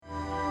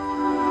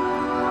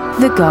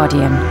The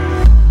Guardian.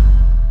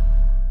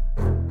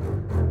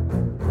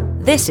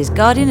 This is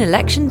Guardian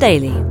Election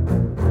Daily.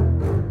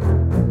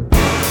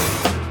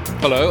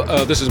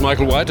 Hello, this is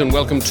Michael White and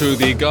welcome to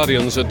the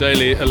Guardian's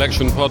Daily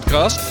Election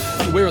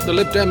Podcast. We're at the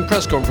Lib Dem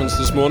press conference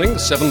this morning,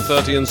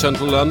 7:30 in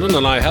central London,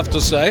 and I have to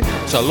say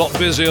it's a lot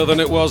busier than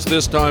it was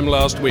this time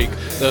last week.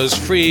 Those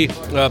free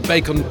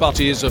bacon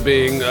butties are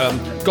being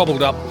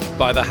gobbled up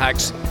by the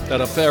hacks at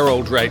a fair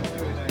old rate.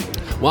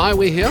 Why are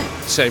we here?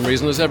 Same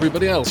reason as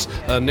everybody else.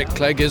 Nick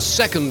Clegg is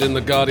second in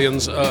the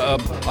Guardian's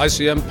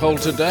ICM poll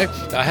today,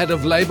 ahead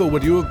of Labour.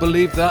 Would you have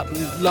believed that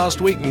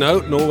last week? No,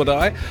 nor would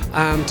I.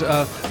 And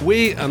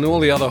we and all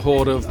the other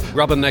horde of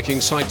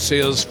rubbernecking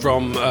sightseers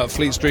from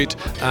Fleet Street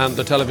and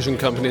the television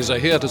companies are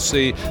here to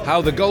see how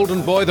the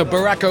golden boy, the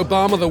Barack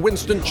Obama, the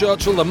Winston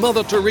Churchill, the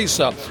Mother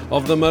Teresa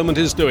of the moment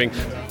is doing.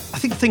 I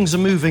think things are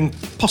moving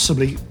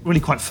possibly really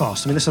quite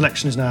fast. I mean, this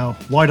election is now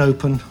wide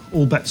open,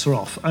 all bets are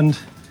off. And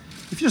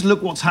if you just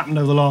look what's happened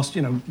over the last,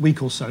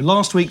 week or so.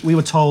 Last week we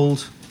were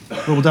told,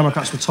 Liberal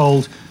Democrats were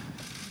told,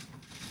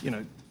 you're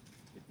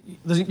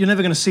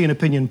never going to see an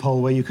opinion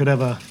poll where you could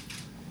ever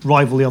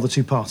rival the other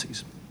two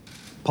parties.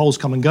 Polls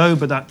come and go,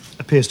 but that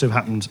appears to have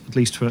happened at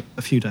least for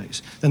a few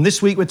days. Then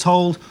this week we're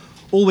told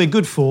all we're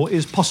good for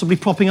is possibly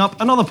propping up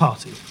another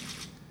party.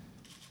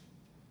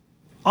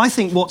 I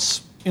think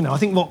what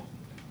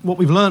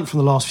we've learned from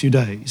the last few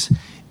days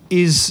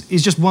is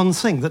just one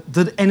thing,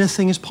 that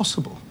anything is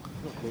possible.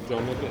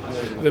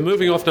 They're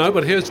moving off now,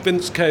 but here's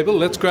Vince Cable.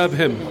 Let's grab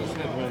him.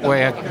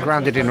 We're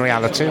grounded in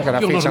reality.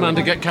 You're not a man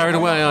to get carried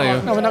away, are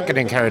you? No, we're not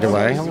getting carried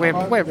away.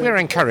 We're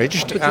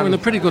encouraged. But you're in a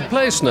pretty good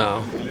place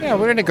now. Yeah,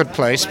 we're in a good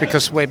place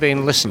because we're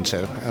being listened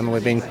to and we're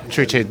being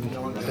treated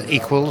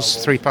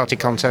equals, three-party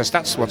contest.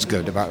 That's what's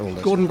good about all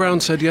this. Gordon Brown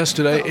said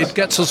yesterday, it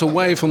gets us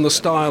away from the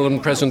style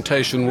and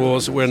presentation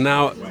wars. We're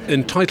now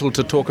entitled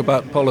to talk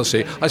about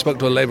policy. I spoke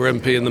to a Labour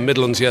MP in the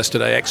Midlands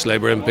yesterday,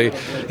 ex-Labour MP.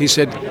 He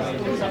said,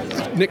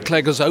 Nick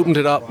Clegg has opened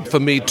it up for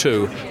me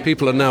too.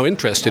 People are now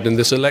interested in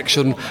this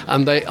election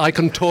and I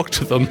can talk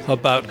to them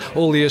about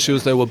all the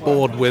issues they were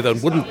bored with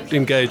and wouldn't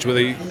engage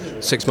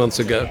with 6 months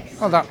ago.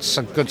 Well, that's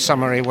a good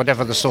summary,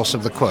 whatever the source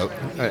of the quote.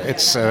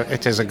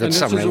 It is a good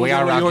summary. We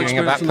are arguing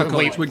about...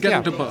 We're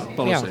getting to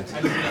policy.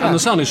 Yeah. And the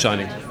sun is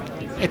shining.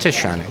 It is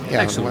shining,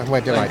 yeah. Excellent.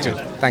 We're delighted.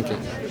 Thank you.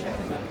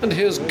 And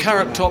here's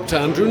carrot-topped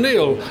Andrew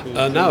Neil.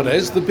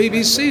 Nowadays, the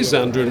BBC's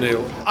Andrew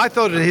Neil. I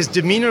thought that his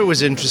demeanour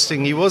was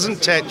interesting. He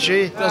wasn't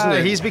tetchy. Doesn't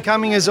he? He's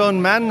becoming his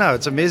own man now.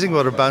 It's amazing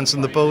what a bounce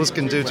in the polls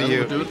can do to you.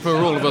 We'll do it for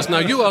all of us. Now,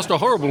 you asked a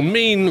horrible,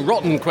 mean,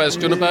 rotten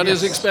question about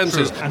his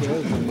expenses.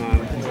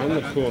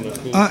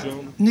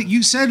 Nick,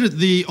 you said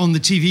on the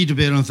TV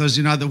debate on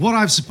Thursday night that what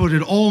I've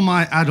supported all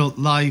my adult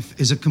life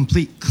is a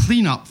complete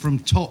clean-up from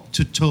top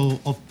to toe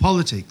of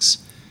politics.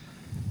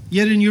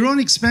 Yet in your own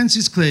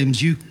expenses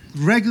claims, you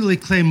regularly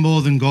claim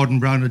more than Gordon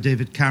Brown or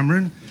David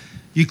Cameron.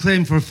 You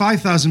claim for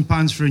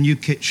 £5,000 for a new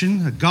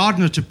kitchen, a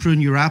gardener to prune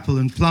your apple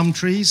and plum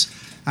trees,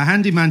 a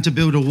handyman to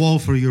build a wall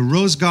for your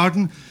rose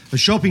garden, a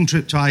shopping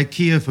trip to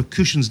IKEA for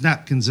cushions,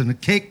 napkins and a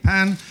cake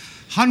pan,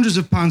 hundreds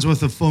of pounds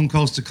worth of phone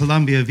calls to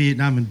Colombia,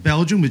 Vietnam and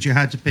Belgium, which you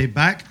had to pay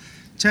back,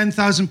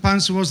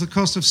 £10,000 towards the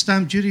cost of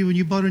stamp duty when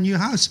you bought a new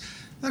house.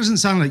 That doesn't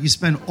sound like you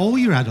spent all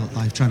your adult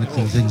life trying to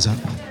clean things up.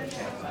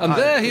 And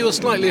there he was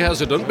slightly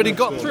hesitant, but he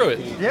got through it.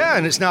 Yeah,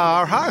 and it's now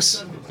our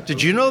house.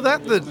 Did you know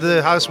that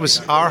the house was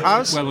our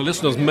house? Well, the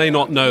listeners may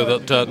not know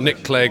that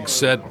Nick Clegg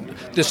said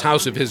this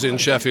house of his in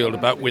Sheffield,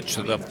 about which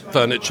the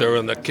furniture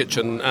and the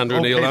kitchen,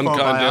 Andrew Neil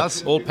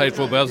unkindly, all paid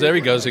for by us. There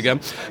he goes again.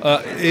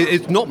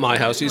 It's not my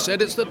house, he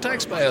said. It's the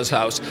taxpayer's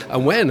house.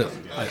 And when,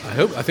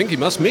 I think he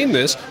must mean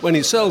this, when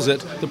he sells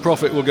it, the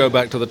profit will go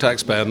back to the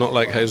taxpayer, not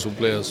like Hazel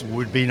Blear's.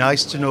 Would be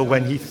nice to know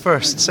when he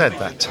first said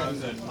that.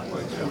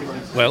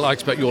 Well, I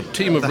expect your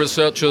team of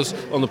researchers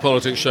on the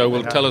Politics Show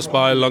will tell us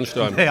by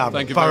lunchtime. They are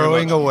Thank you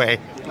burrowing away.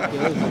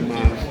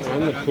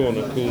 On the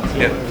corner, cool.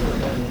 Yeah.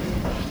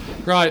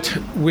 Right,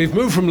 we've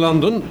moved from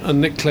London and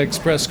Nick Clegg's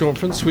press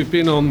conference. We've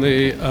been on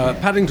the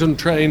Paddington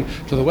train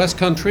to the West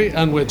Country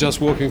and we're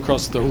just walking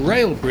across the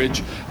rail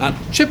bridge at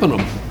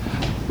Chippenham.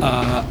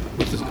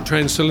 With the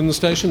train still in the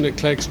station, Nick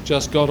Clegg's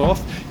just got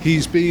off.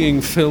 He's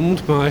being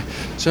filmed by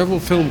several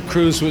film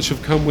crews which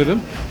have come with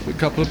him, a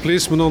couple of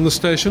policemen on the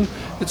station.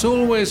 It's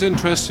always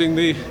interesting,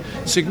 the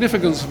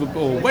significance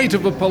or weight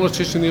of a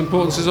politician, the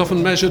importance is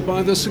often measured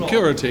by the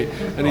security,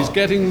 and he's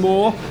getting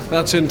more.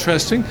 That's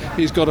interesting.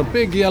 He's got a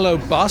big yellow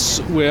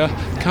bus. We're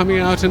coming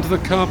out into the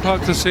car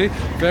park to see.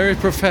 Very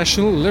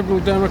professional. Liberal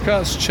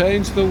Democrats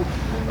changed the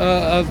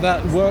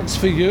that works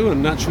for you,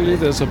 and naturally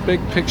there's a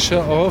big picture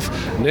of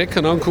Nick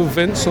and Uncle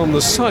Vince on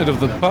the side of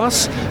the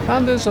bus,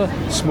 and there's a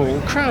small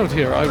crowd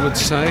here, I would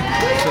say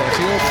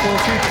 30 or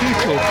 40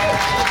 people.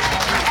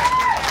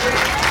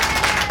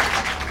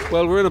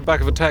 Well, we're in the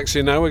back of a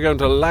taxi now. We're going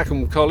to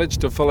Lackham College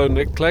to follow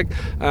Nick Clegg,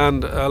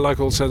 and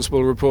like all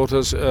sensible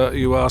reporters,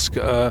 you ask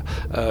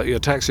your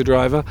taxi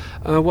driver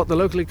what the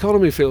local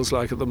economy feels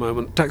like at the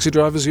moment. Taxi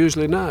drivers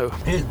usually know.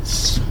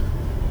 It's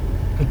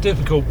a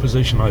difficult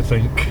position, I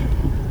think.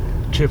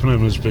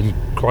 Chippenham has been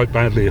quite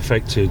badly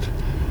affected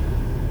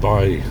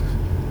by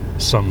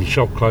some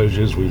shop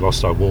closures. We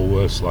lost our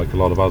Woolworths like a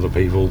lot of other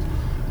people.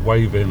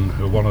 Wavin,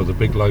 who are one of the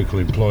big local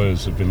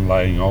employers, have been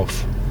laying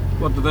off.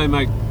 What do they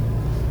make?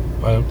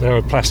 They're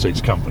a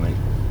plastics company.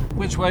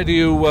 Which way do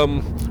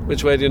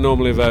you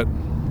normally vote?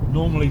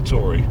 Normally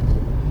Tory.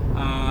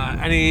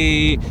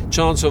 Any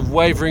chance of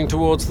wavering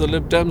towards the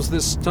Lib Dems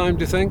this time,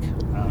 do you think?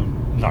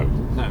 No.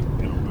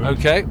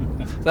 Okay.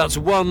 That's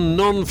one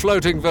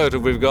non-floating voter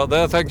we've got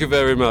there. Thank you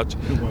very much.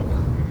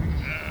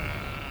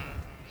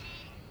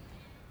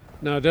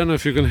 Now, I don't know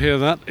if you can hear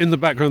that. In the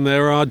background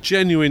there are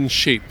genuine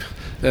sheep.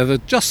 They're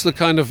just the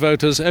kind of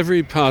voters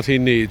every party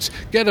needs.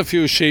 Get a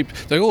few sheep,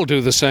 they all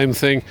do the same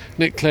thing.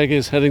 Nick Clegg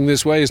is heading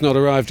this way, he's not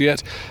arrived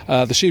yet.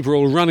 The sheep are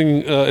all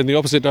running in the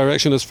opposite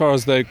direction as far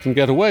as they can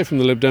get away from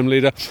the Lib Dem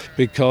leader,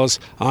 because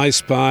I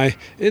spy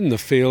in the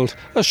field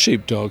a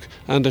sheepdog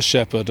and a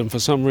shepherd, and for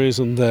some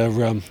reason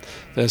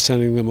they're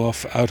sending them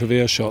off out of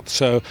earshot.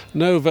 So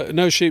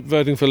no sheep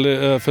voting for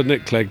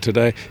Nick Clegg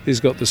today. He's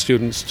got the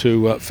students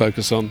to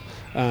focus on.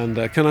 And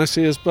can I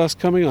see his bus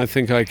coming? I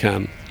think I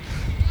can.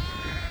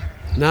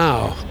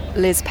 Now,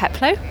 Liz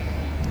Peplow,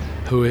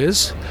 who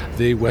is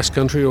the West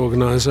Country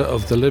organiser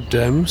of the Lib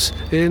Dems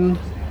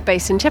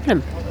based in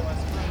Chippenham.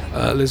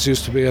 Liz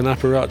used to be an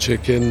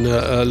apparatchik in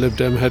Lib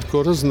Dem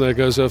headquarters, and there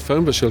goes her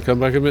phone, but she'll come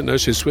back in a minute. No,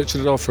 she's switched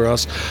it off for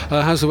us.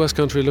 How's the West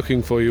Country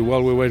looking for you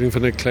while we're waiting for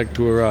Nick Clegg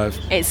to arrive?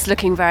 It's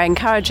looking very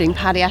encouraging.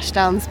 Paddy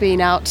Ashdown's been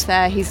out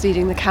there. He's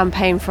leading the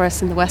campaign for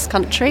us in the West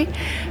Country,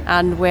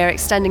 and we're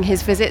extending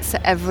his visits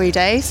every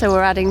day. So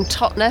we're adding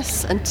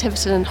Totnes and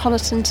Tiverton and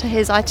Honiton to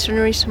his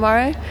itinerary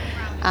tomorrow,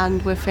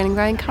 and we're feeling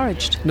very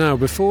encouraged. Now,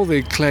 before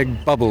the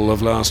Clegg bubble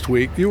of last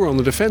week, you were on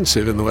the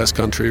defensive in the West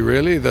Country,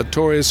 really. The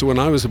Tories, when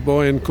I was a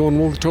boy in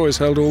Cornwall, the Tories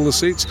held all the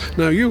seats.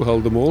 Now you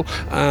hold them all,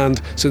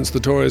 and since the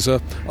Tories are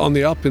on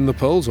the up in the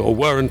polls, or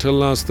were until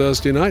last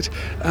Thursday night,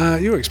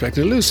 you were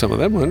expecting to lose some of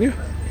them, weren't you?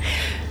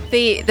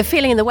 The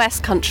feeling in the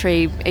West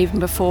Country, even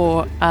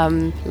before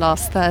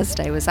last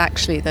Thursday, was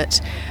actually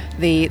that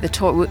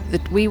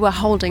we were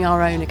holding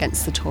our own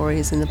against the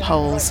Tories in the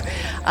polls,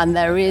 and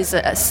there is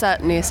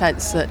certainly a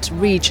sense that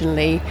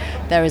regionally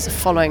there is a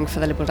following for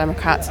the Liberal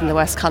Democrats in the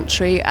West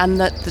Country, and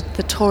that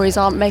the Tories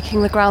aren't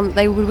making the ground that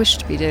they would wish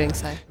to be doing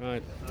so.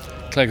 Right.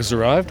 Clegg has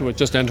arrived. We're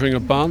just entering a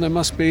barn. There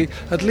must be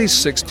at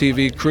least 6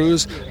 TV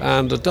crews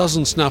and a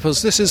dozen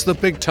snappers. This is the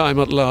big time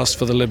at last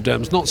for the Lib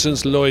Dems. Not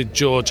since Lloyd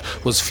George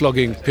was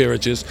flogging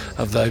peerages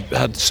have they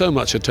had so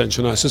much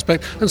attention, I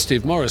suspect. And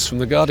Steve Morris from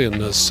The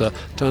Guardian has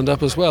turned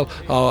up as well,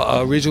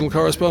 our regional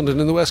correspondent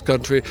in the West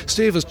Country.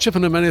 Steve, has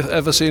Chippenham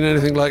ever seen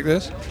anything like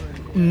this?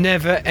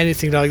 Never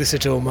anything like this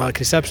at all,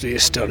 Mark. It's absolutely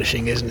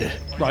astonishing, isn't it?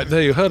 Right,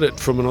 there you heard it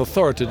from an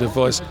authoritative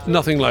voice.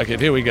 Nothing like it.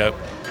 Here we go.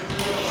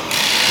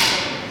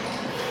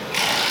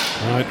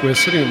 Right, we're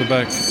sitting at the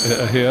back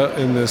here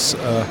in this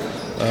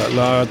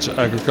large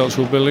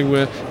agricultural building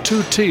where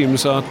 2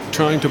 teams are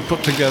trying to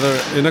put together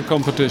in a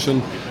competition,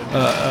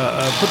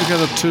 put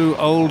together 2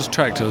 old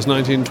tractors,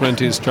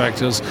 1920s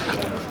tractors.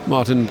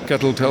 Martin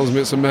Kettle tells me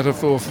it's a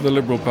metaphor for the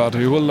Liberal Party,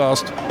 who will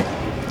last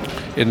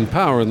in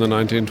power in the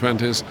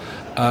 1920s.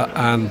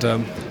 And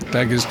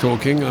Clegg is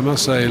talking. I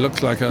must say, he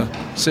looks like a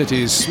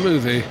city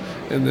smoothie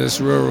in this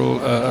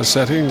rural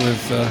setting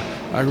with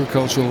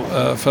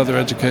agricultural further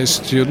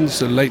education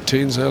students, late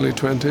teens, early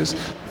 20s.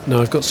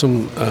 Now, I've got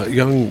some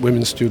young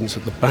women students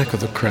at the back of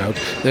the crowd.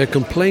 They're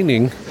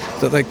complaining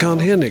that they can't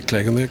hear Nick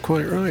Clegg, and they're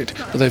quite right.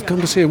 But they've come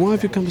to see him. Why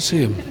have you come to see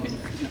him?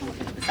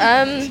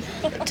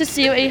 To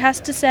see what he has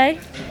to say.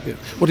 Yeah.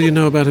 What do you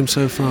know about him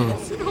so far?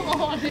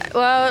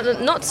 Well,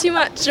 not too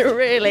much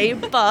really,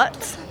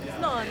 but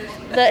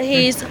that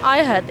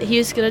I heard that he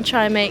was going to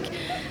try and make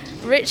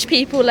rich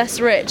people less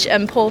rich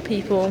and poor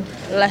people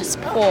less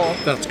poor.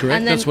 That's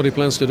correct. That's what he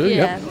plans to do.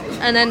 Yeah.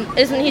 Yep. And then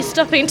isn't he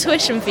stopping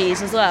tuition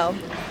fees as well?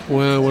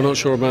 Well, we're not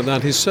sure about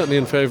that. He's certainly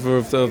in favour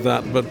of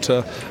that, but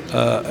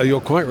you're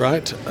quite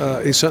right.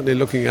 He's certainly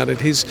looking at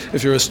it.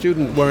 If you're a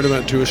student worried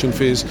about tuition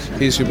fees,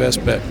 he's your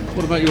best bet.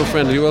 What about your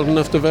friend? Are you old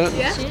enough to vote?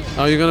 Yeah.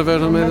 Are you going to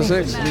vote on May the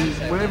 6th?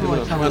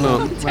 Why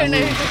not? Don't know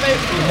who to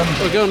vote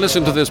for. Well, go and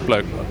listen to this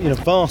bloke.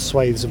 Vast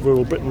swathes of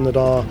rural Britain that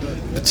are,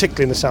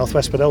 particularly in the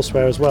southwest but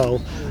elsewhere as well,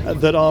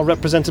 that are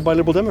represented by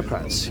Liberal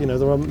Democrats.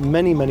 There are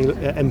many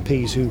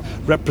MPs who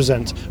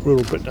represent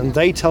rural Britain, and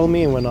they tell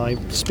me, and when I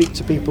speak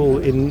to people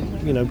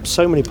in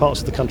so many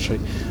parts of the country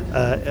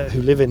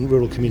who live in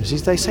rural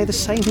communities, they say the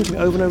same thing to me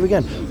over and over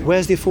again.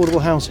 Where's the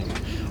affordable housing?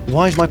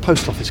 Why is my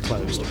post office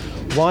closed?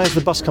 Why has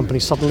the bus company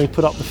suddenly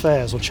put up the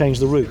fares or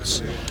changed the routes?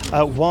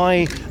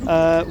 Why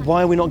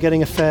are we not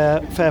getting a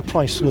fair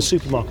price from the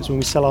supermarkets when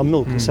we sell our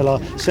milk and sell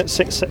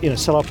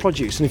our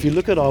produce? And if you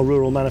look at our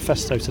rural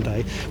manifesto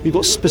today, we've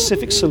got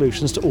specific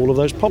solutions to all of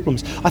those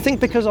problems. I think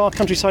because our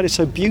countryside is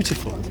so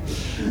beautiful,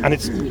 and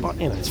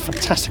it's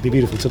fantastically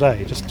beautiful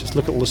today. Just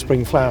look at all the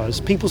spring flowers.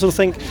 People sort of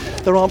think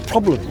there aren't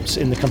problems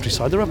in the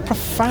countryside. There are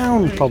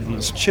profound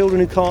problems.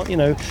 Children who can't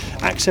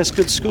access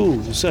good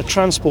schools,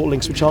 transport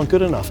links which aren't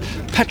good enough,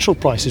 petrol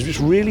prices which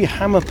really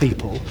hammer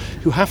people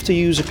who have to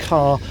use a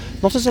car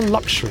not as a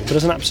luxury but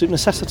as an absolute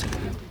necessity.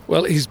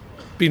 Well, he's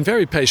been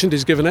very patient.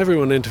 He's given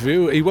everyone an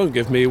interview. He won't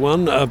give me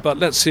one, but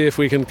let's see if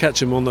we can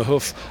catch him on the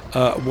hoof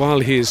while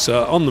he's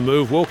on the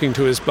move, walking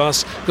to his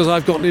bus, because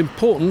I've got an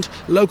important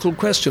local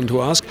question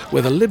to ask,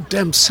 where the Lib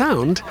Dems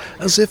sound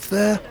as if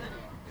they're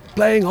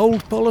playing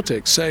old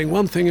politics, saying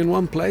one thing in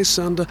one place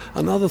and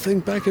another thing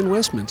back in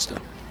Westminster.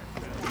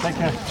 Take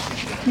care.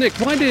 Nick,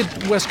 why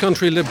did West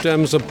Country Lib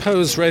Dems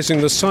oppose raising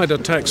the cider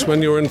tax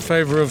when you're in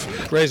favour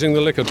of raising the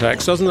liquor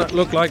tax? Doesn't that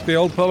look like the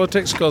old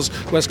politics, because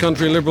West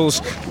Country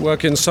Liberals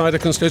work in cider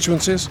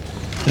constituencies?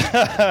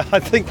 I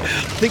think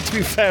to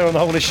be fair on the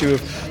whole issue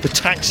of the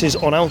taxes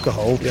on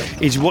alcohol,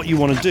 is what you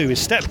want to do is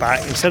step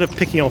back, instead of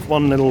picking off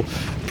one little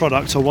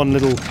product or one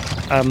little...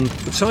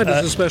 But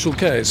cider's a special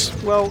case.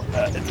 Well,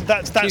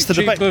 that's the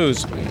debate.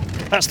 Booze.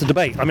 That's the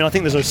debate. I mean, I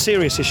think there's a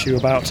serious issue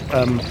about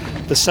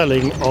the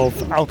selling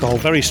of alcohol,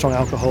 very strong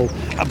alcohol,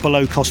 at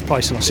below cost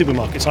price in our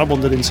supermarkets. I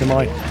wandered into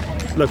my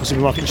local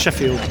supermarket in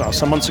Sheffield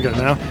some months ago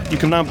now. You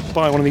can now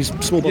buy one of these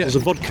small bottles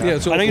of vodka. Yeah,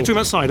 I know you're talking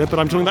about cider, but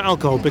I'm talking about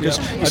alcohol, because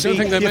I don't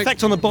think the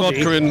effect on the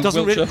body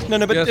doesn't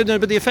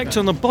but the effect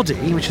on the body,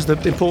 which is the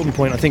important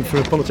point I think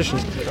for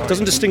politicians,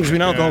 doesn't distinguish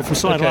between alcohol from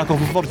cider,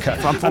 alcohol from vodka.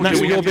 And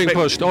that's you're being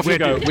pushed. Off you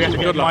go.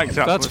 Good luck.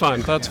 That's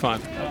fine.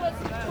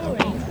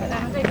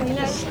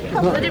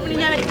 I didn't really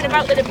know anything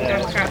about the Liberal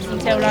Democrats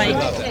until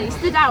he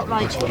stood out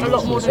a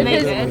lot more than they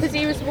did. Because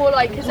he was more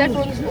because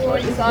everyone's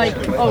always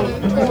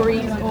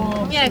Tories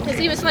or... Yeah, because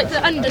he was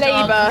the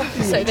underdog.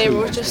 Labour, so they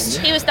were just...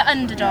 He was the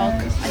underdog,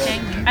 I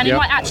think. And he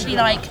might actually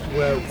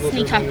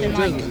sneak up and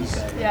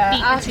beat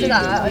after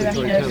that, I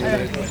reckon he'll do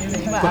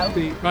really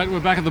well. Right, we're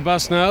back at the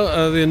bus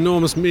now. The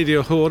enormous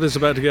media horde is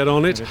about to get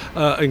on it,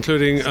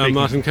 including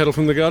Martin Kettle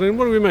from The Guardian.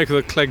 What do we make of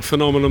the Clegg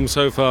phenomenon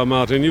so far,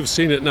 Martin? You've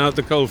seen it now at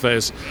the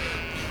coalface.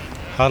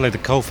 Hardly the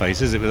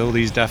coalface, is it, with all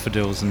these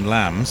daffodils and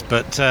lambs?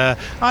 But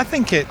I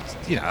think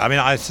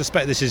I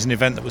suspect this is an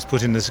event that was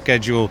put in the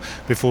schedule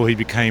before he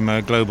became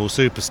a global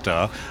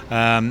superstar.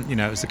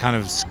 It's the kind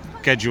of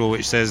schedule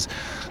which says,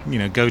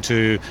 go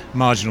to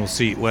marginal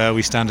seat where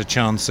we stand a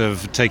chance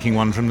of taking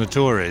one from the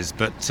Tories.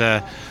 But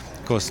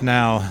of course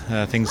now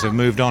things have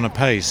moved on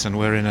apace, and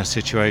we're in a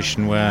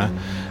situation where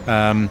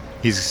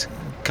he's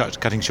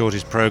cutting short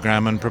his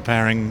programme and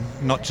preparing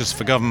not just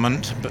for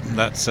government, but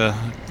that's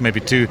maybe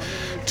too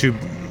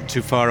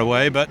far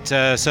away, but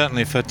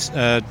certainly for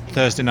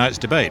Thursday night's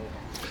debate.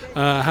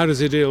 How does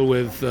he deal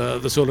with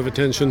the sort of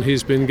attention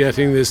he's been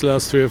getting these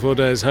last 3 or 4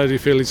 days? How do you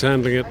feel he's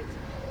handling it?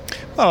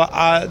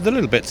 Well, the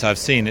little bits I've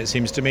seen, it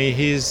seems to me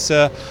he's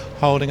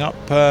holding up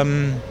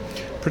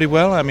pretty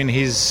well. I mean,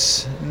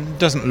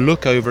 doesn't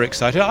look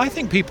overexcited. I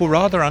think people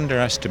rather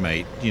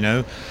underestimate,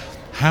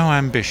 how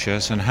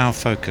ambitious and how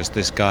focused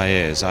this guy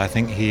is. I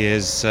think he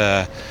is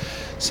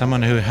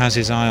someone who has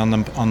his eye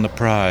on the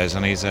prize,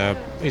 and he's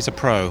a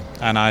pro.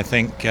 And I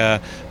think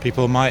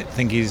people might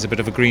think he's a bit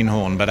of a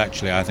greenhorn, but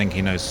actually I think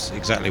he knows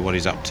exactly what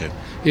he's up to.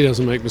 He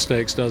doesn't make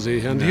mistakes, does he?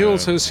 And he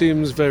also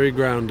seems very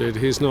grounded.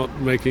 He's not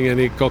making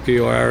any cocky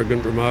or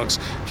arrogant remarks.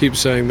 Keeps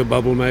saying the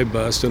bubble may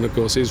burst, and of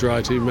course he's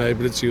right, he may,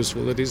 but it's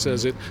useful that he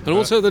says it, and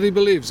also that he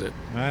believes it.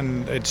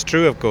 And it's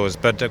true, of course,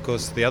 but of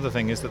course the other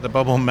thing is that the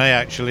bubble may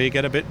actually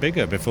get a bit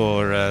bigger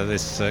before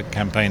this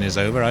campaign is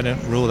over. I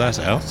don't rule that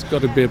out. It's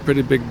got to be a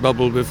pretty big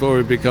bubble before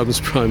he becomes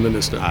Prime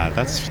Minister.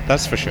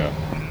 That's for sure.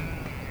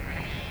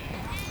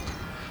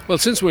 Well,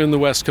 since we're in the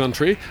West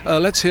Country,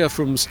 let's hear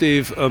from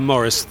Steve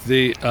Morris,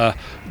 the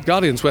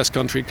Guardian's West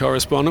Country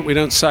correspondent. We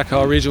don't sack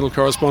our regional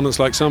correspondents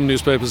like some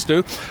newspapers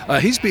do.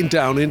 He's been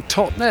down in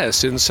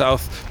Totnes in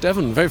South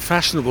Devon, very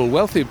fashionable,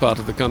 wealthy part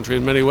of the country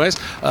in many ways.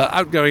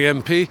 Outgoing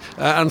MP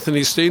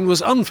Anthony Steen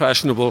was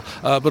unfashionable,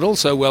 but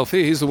also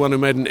wealthy. He's the one who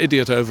made an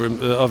idiot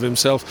of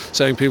himself,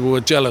 saying people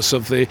were jealous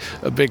of the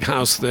big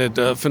house they'd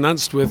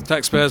financed with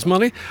taxpayers'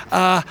 money.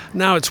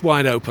 Now it's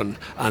wide open,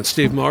 and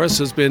Steve Morris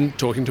has been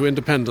talking to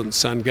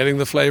independents and getting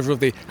the flavour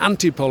of the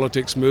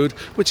anti-politics mood,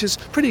 which is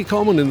pretty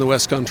common in the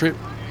West Country.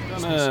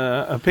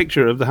 A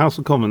picture of the House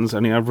of Commons,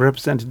 only I've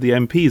represented the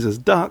MPs as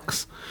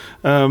ducks.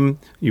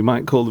 You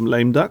might call them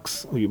lame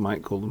ducks, or you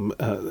might call them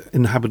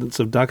inhabitants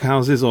of duck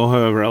houses, or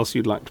however else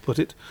you'd like to put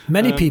it.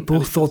 Many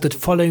people thought that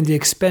following the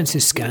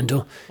expenses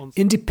scandal,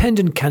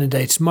 independent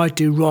candidates might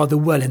do rather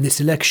well in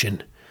this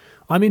election.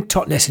 I'm in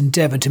Totnes in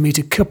Devon to meet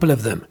a couple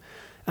of them,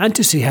 and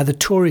to see how the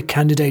Tory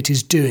candidate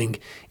is doing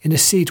in a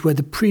seat where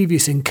the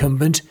previous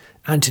incumbent,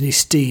 Anthony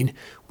Steen,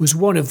 was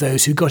one of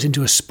those who got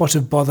into a spot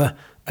of bother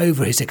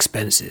over his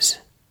expenses.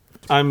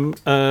 I'm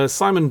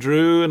Simon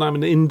Drew, and I'm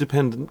an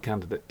independent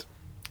candidate.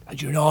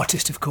 And you're an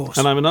artist, of course.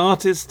 And I'm an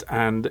artist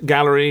and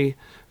gallery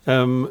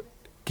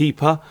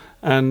keeper,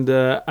 and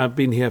I've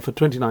been here for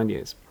 29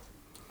 years.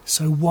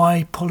 So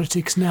why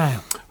politics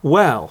now?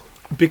 Well,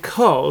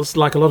 because,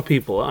 like a lot of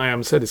people, I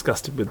am so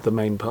disgusted with the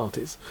main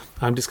parties.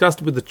 I'm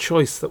disgusted with the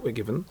choice that we're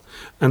given,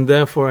 and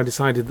therefore I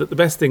decided that the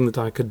best thing that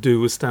I could do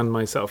was stand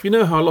myself. You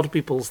know how a lot of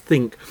people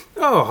think,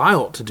 oh, I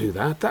ought to do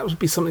that. That would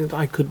be something that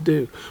I could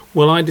do.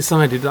 Well, I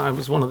decided I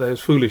was one of those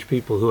foolish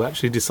people who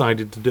actually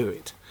decided to do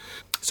it.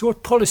 So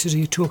what policies are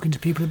you talking to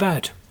people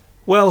about?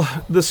 Well,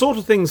 the sort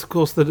of things, of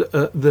course,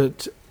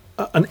 that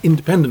an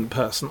independent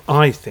person,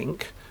 I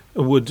think,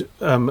 would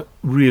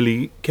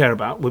really care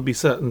about would be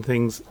certain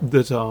things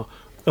that are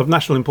of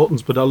national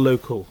importance but are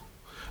local.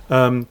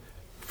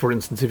 For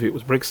instance, if it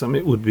was Brixham,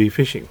 it would be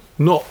fishing.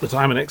 Not that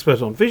I'm an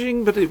expert on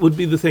fishing, but it would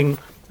be the thing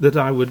that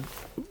I would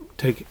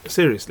take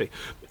seriously.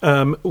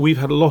 We've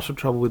had a lot of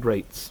trouble with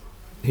rates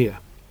here.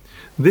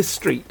 This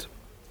street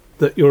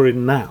that you're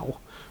in now,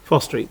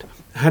 Foss Street,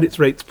 had its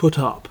rates put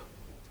up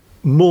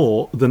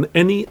more than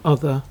any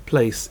other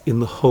place in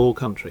the whole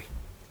country.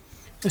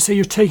 So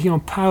you're taking on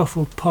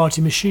powerful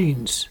party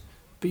machines,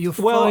 but you're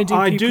finding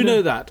I people do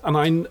know that, and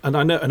I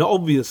know, and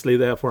obviously,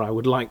 therefore, I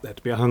would like there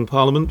to be a hung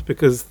parliament,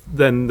 because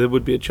then there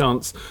would be a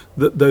chance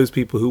that those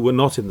people who were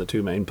not in the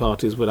two main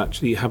parties would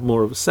actually have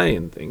more of a say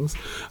in things.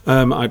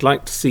 I'd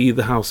like to see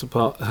the House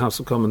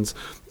of Commons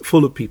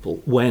full of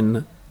people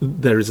when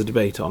there is a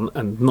debate on,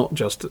 and not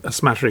just a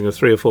smattering of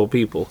 3 or 4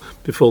 people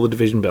before the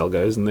division bell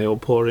goes and they all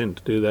pour in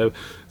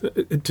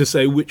to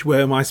say which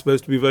way am I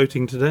supposed to be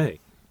voting today.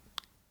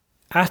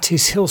 At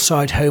his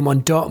hillside home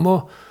on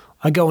Dartmoor,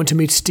 I go on to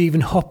meet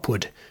Stephen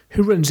Hopwood,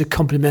 who runs a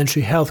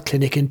complementary health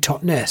clinic in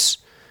Totnes.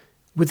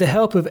 With the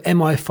help of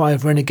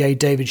MI5 renegade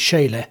David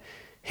Shaler,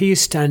 he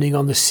is standing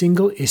on the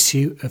single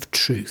issue of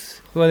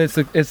truth. Well, it's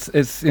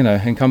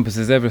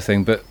encompasses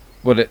everything, but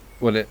what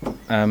it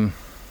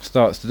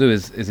starts to do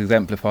is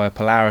exemplify a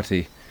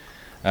polarity.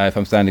 If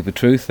I'm standing for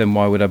truth, then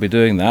why would I be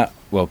doing that?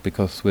 Well,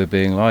 because we're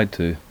being lied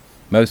to.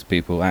 Most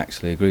people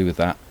actually agree with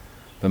that,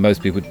 but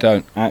most people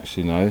don't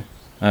actually know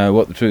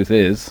what the truth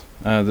is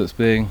that's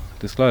being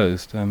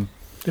disclosed.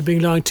 They're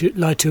being lied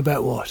to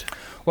about what?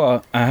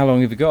 Well, how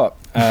long have you got?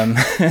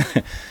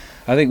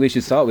 I think we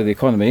should start with the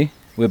economy.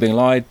 We're being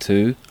lied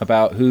to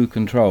about who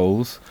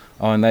controls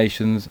our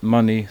nation's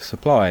money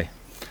supply.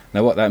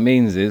 Now, what that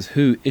means is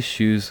who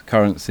issues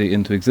currency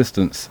into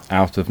existence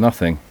out of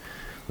nothing.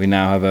 We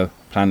now have a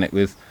planet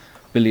with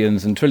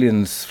billions and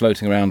trillions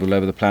floating around all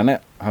over the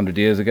planet. 100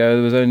 years ago,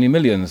 there was only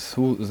millions.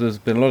 There's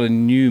been a lot of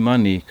new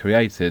money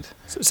created.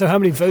 So how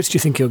many votes do you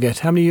think you'll get?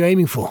 How many are you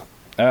aiming for?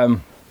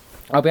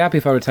 I'll be happy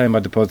if I retain my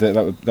deposit.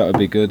 That would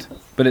be good.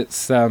 But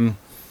it's I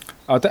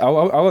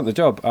want the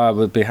job. I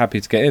would be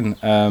happy to get in.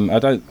 I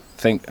don't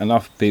think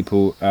enough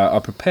people are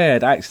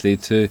prepared actually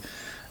to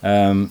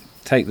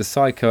take the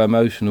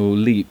psycho-emotional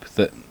leap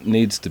that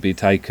needs to be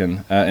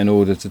taken in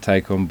order to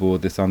take on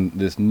board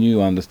this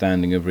new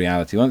understanding of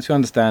reality. Once you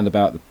understand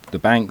about the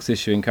banks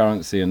issuing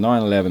currency and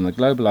 9/11, the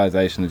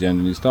globalisation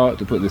agenda, and you start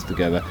to put this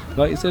together,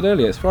 like you said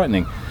earlier, it's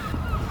frightening.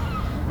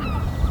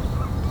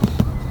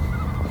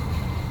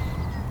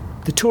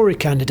 The Tory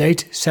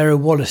candidate, Sarah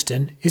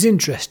Wollaston, is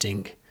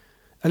interesting.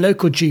 A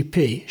local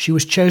GP, she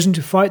was chosen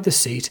to fight the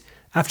seat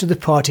after the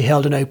party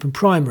held an open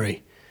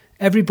primary.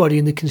 Everybody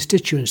in the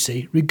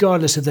constituency,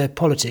 regardless of their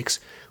politics,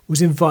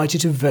 was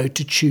invited to vote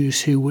to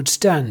choose who would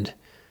stand.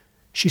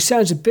 She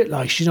sounds a bit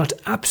like she's not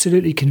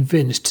absolutely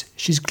convinced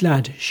she's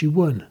glad she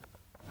won.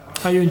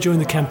 How are you enjoying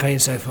the campaign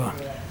so far?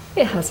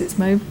 It has its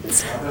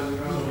moments.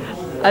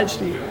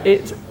 Actually,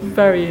 it's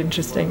very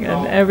interesting,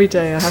 and every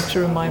day I have to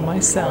remind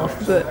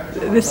myself that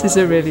this is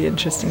a really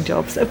interesting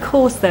job. So of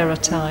course there are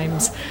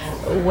times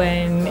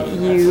when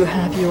you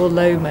have your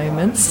low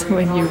moments,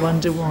 when you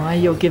wonder why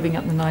you're giving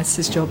up the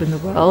nicest job in the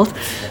world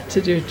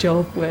to do a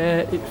job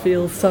where it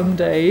feels some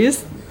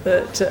days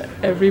that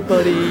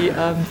everybody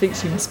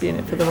thinks you must be in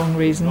it for the wrong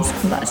reasons.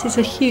 And that is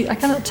a huge... I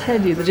cannot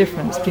tell you the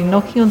difference between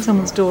knocking on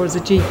someone's door as a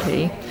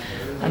GP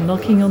and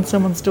knocking on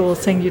someone's door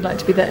saying you'd like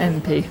to be their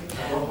MP.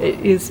 It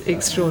is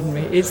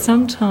extraordinary. It's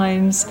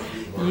sometimes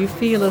you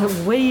feel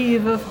a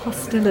wave of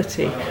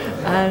hostility,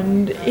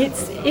 and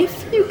it's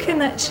if you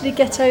can actually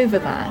get over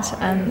that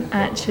and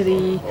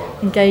actually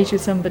engage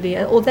with somebody,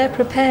 or they're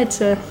prepared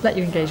to let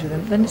you engage with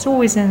them, then it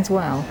always ends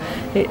well.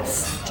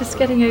 It's just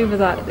getting over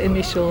that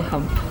initial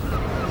hump.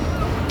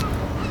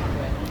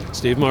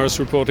 Steve Morris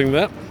reporting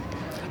there.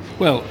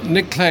 Well,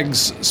 Nick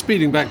Clegg's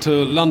speeding back to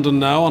London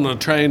now on a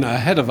train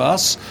ahead of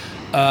us.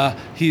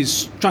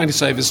 He's trying to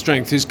save his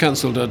strength. He's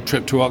cancelled a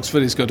trip to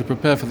Oxford. He's got to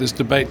prepare for this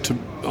debate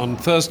on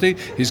Thursday.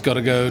 He's got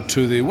to go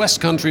to the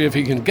West Country if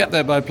he can get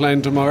there by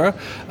plane tomorrow.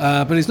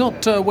 But he's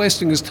not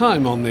wasting his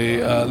time on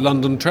the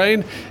London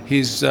train.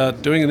 He's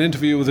doing an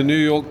interview with the New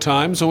York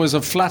Times, always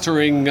a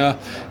flattering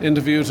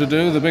interview to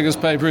do, the biggest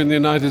paper in the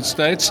United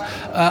States.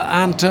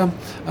 And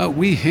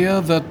we hear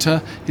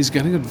that he's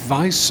getting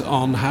advice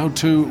on how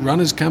to run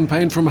his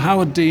campaign from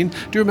Howard Dean.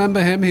 Do you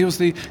remember him? He was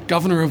the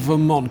governor of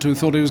Vermont who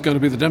thought he was going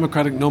to be the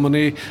Democratic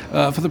nominee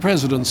for the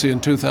presidency in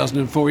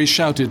 2004. He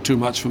shouted too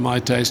much for my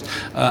taste,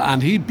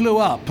 and he blew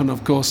up. And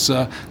of course,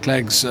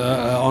 Clegg's,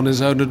 on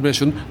his own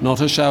admission,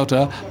 not a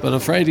shouter, but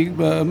afraid he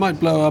might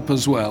blow up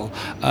as well.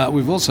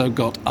 We've also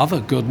got other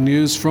good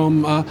news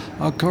from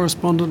our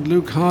correspondent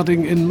Luke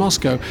Harding in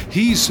Moscow.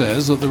 He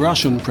says that the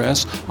Russian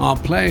press are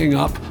playing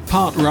up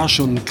part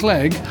Russian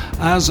Clegg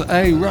as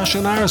a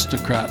Russian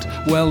aristocrat.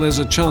 Well, there's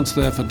a chance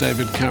there for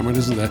David Cameron,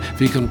 isn't there? If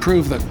he can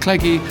prove that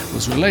Cleggy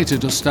was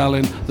related to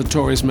Stalin, the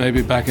Tories may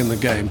be back in the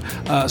game.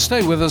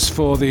 Stay with us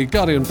for the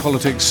Guardian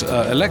Politics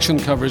election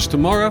coverage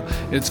tomorrow.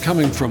 It's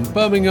coming from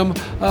Birmingham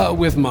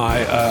with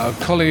my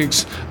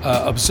colleagues,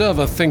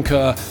 observer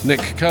thinker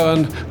Nick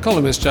Cohen,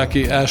 columnist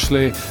Jackie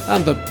Ashley,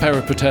 and the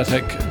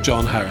peripatetic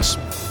John Harris.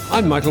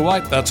 I'm Michael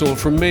White, that's all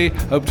from me.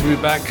 Hope to be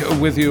back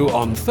with you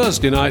on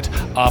Thursday night,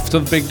 after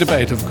the big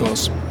debate, of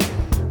course.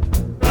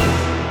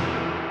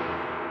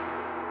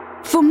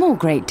 For more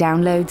great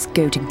downloads,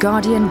 go to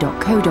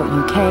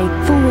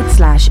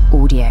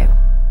guardian.co.uk/audio.